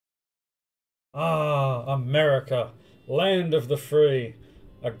Ah, America, land of the free,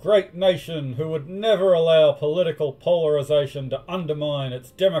 a great nation who would never allow political polarization to undermine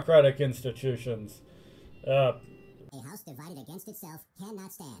its democratic institutions. Uh, A house divided against itself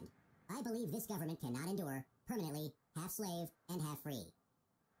cannot stand. I believe this government cannot endure, permanently, half slave and half free.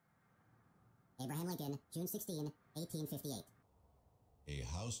 Abraham Lincoln, June 16, 1858. A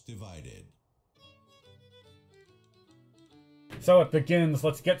house divided. So it begins.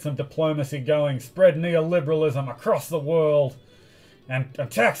 Let's get some diplomacy going. Spread neoliberalism across the world. And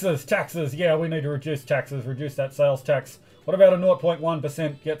taxes. Yeah, we need to reduce taxes. Reduce that sales tax. What about a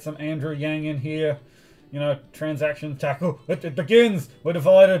 0.1%? Get some Andrew Yang in here. You know, transaction tax. Oh, it begins. We're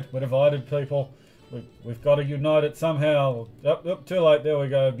divided. We're divided, people. We've got to unite it somehow. Too late. There we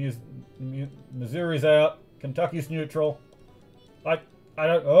go. Missouri's out. Kentucky's neutral. I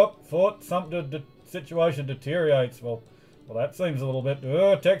don't. Oh, thought the situation deteriorates. Well, that seems a little bit...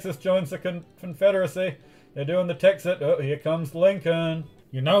 Oh, Texas joins the Confederacy. They're doing the Texit. Oh, here comes Lincoln.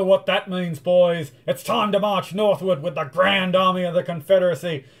 You know what that means, boys. It's time to march northward with the Grand Army of the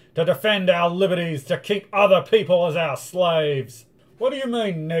Confederacy to defend our liberties, to keep other people as our slaves. What do you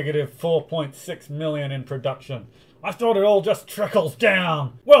mean negative 4.6 million in production? I thought it all just trickles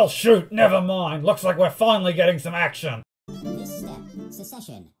down. Well, shoot, never mind. Looks like we're finally getting some action. This step,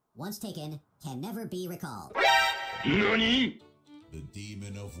 secession, once taken, can never be recalled. NANI? The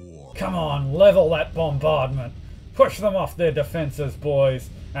demon of war. Come on, level that bombardment. Push them off their defenses, boys,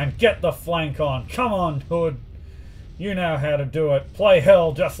 and get the flank on. Come on, Hood. You know how to do it. Play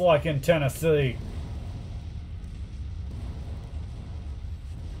hell just like in Tennessee.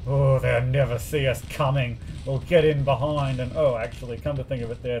 Oh, they'll never see us coming. We'll get in behind and... Oh, actually, come to think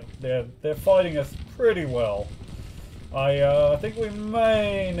of it, they're fighting us pretty well. I think we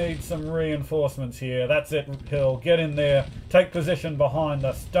may need some reinforcements here. That's it, Hill. Get in there. Take position behind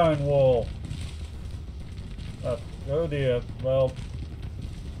the stone wall. Oh dear. Well,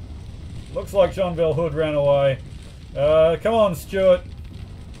 looks like Johnville Hood ran away. Come on, Stuart.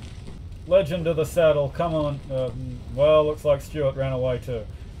 Legend of the saddle. Come on. Well, looks like Stuart ran away too.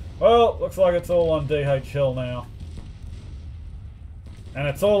 Well, looks like it's all on D.H. Hill now. And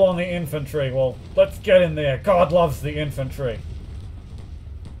it's all on the infantry. Well, let's get in there. God loves the infantry.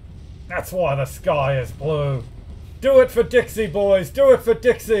 That's why the sky is blue. Do it for Dixie, boys. Do it for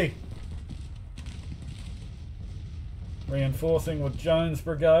Dixie. Reinforcing with Jones'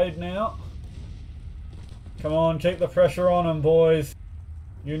 brigade now. Come on, keep the pressure on them, boys.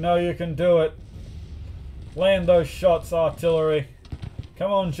 You know you can do it. Land those shots, artillery.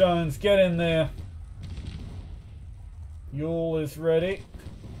 Come on, Jones, get in there. Ewell is ready.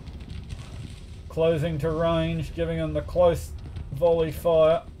 Closing to range, giving them the close volley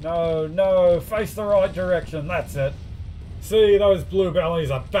fire. No, face the right direction, that's it. See, those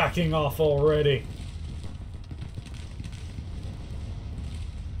bluebellies are backing off already.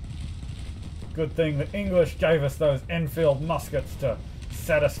 Good thing the English gave us those Enfield muskets to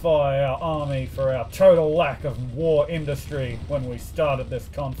satisfy our army for our total lack of war industry when we started this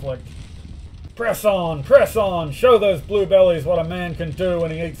conflict. Press on, show those bluebellies what a man can do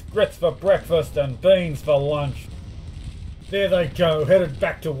when he eats grits for breakfast and beans for lunch. There they go, headed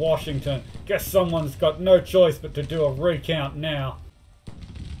back to Washington. Guess someone's got no choice but to do a recount now.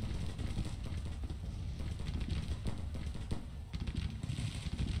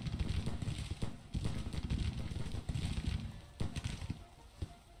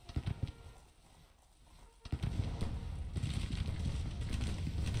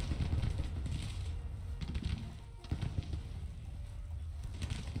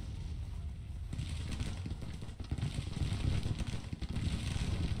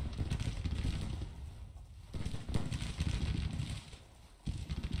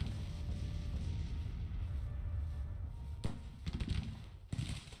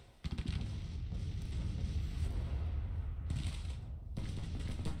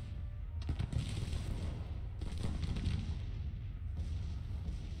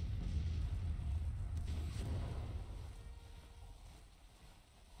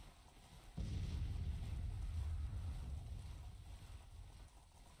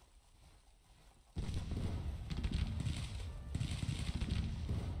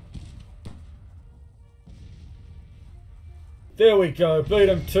 There we go, beat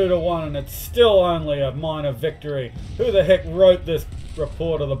them 2-1 and it's still only a minor victory. Who the heck wrote this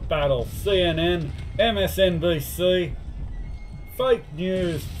report of the battle? CNN? MSNBC? Fake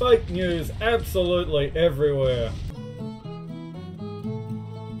news absolutely everywhere.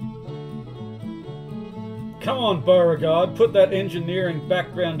 Come on, Beauregard, put that engineering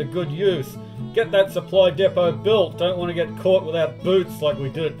background to good use. Get that supply depot built. Don't want to get caught without boots like we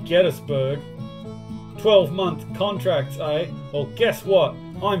did at Gettysburg. 12-month contracts, eh? Well, guess what?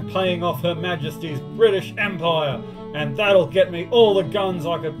 I'm paying off Her Majesty's British Empire, and that'll get me all the guns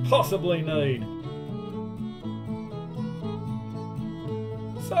I could possibly need.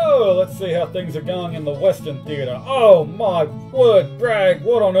 So, let's see how things are going in the Western Theatre. Oh my word, Bragg,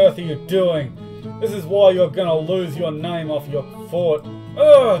 what on earth are you doing? This is why you're gonna lose your name off your fort.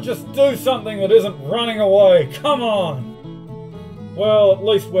 Ugh, just do something that isn't running away, come on! Well, at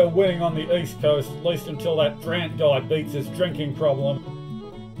least we're winning on the East Coast, at least until that Grant guy beats his drinking problem.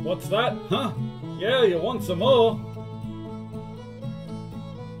 What's that? Huh? Yeah, you want some more?